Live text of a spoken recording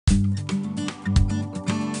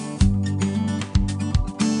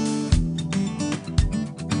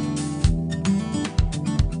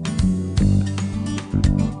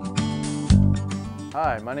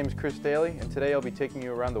Hi, my name is Chris Daly, and today I'll be taking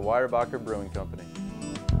you around the Weyerbacher Brewing Company.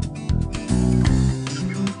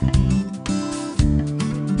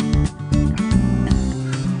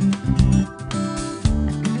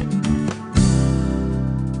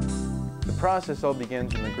 The process all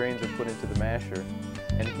begins when the grains are put into the masher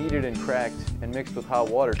and heated and cracked and mixed with hot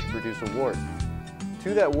water to produce a wort.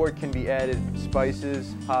 To that wort can be added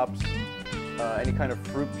spices, hops, any kind of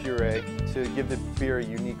fruit puree to give the beer a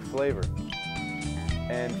unique flavor.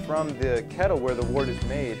 And from the kettle where the wort is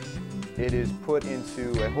made, it is put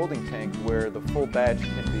into a holding tank where the full batch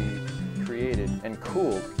can be created and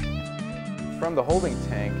cooled. From the holding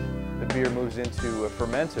tank, the beer moves into a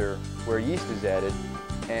fermenter where yeast is added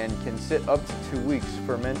and can sit up to 2 weeks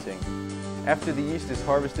fermenting. After the yeast is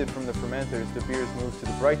harvested from the fermenters, the beer is moved to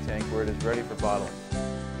the bright tank where it is ready for bottling.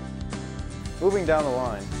 Moving down the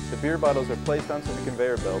line, the beer bottles are placed onto the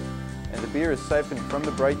conveyor belt and the beer is siphoned from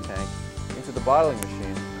the bright tank into the bottling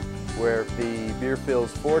machine where the beer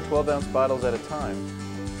fills 4 12-ounce bottles at a time,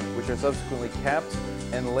 which are subsequently capped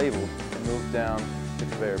and labeled and moved down the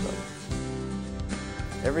conveyor belt.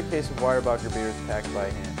 Every case of Weyerbacher beer is packed by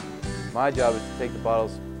hand. My job is to take the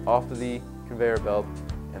bottles off of the conveyor belt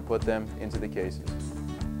and put them into the cases.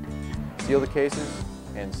 Seal the cases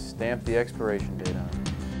and stamp the expiration date on them.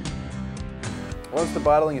 Once the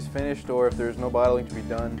bottling is finished, or if there's no bottling to be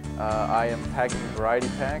done, I am packing variety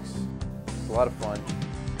packs. It's a lot of fun.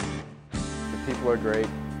 The people are great,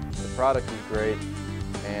 the product is great,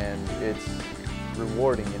 and it's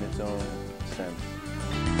rewarding in its own sense.